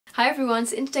Hi everyone,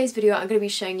 so in today's video I'm going to be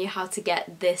showing you how to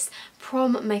get this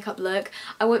prom makeup look.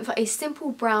 I went for a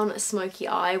simple brown smoky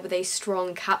eye with a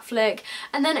strong cap flick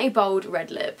and then a bold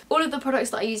red lip. All of the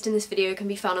products that I used in this video can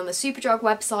be found on the Superdrug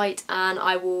website, and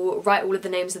I will write all of the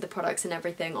names of the products and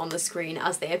everything on the screen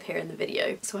as they appear in the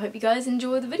video. So I hope you guys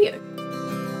enjoy the video.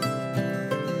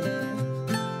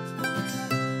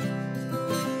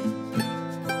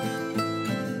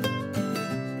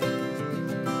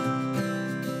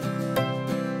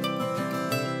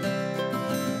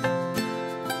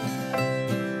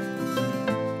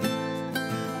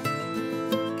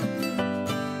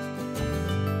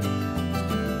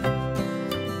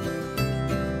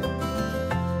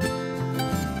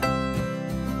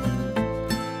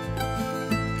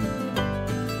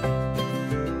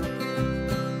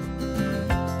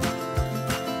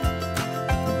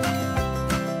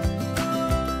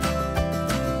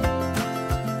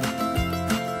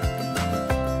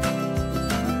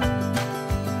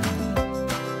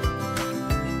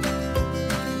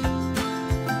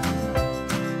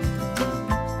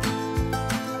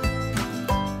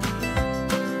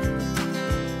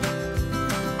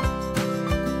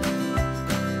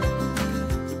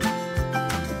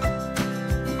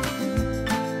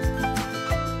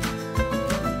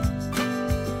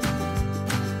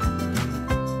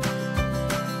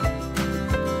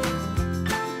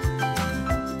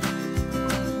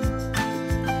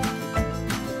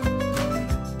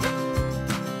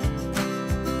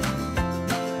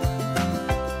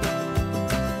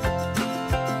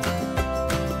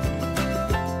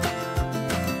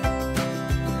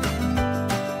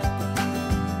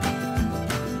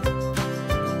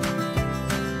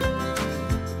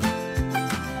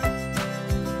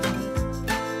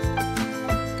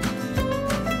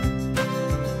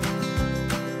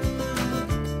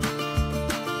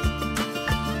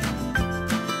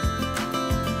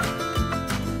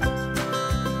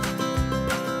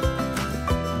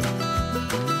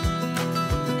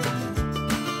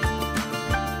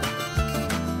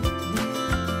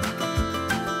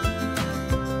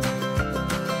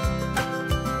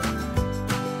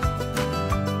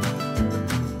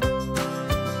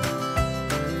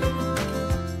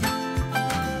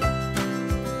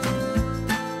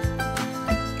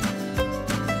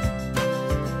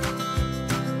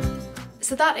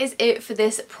 So that is it for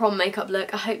this prom makeup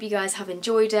look. I hope you guys have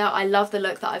enjoyed it. I love the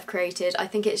look that I've created. I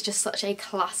think it's just such a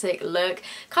classic look.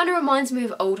 Kind of reminds me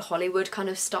of old Hollywood kind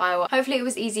of style. Hopefully it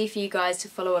was easy for you guys to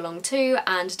follow along too,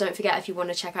 and don't forget, if you want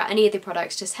to check out any of the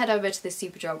products, just head over to the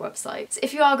Superdrug website. So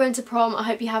if you are going to prom, I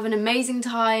hope you have an amazing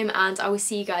time, and I will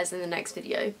see you guys in the next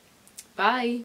video. Bye!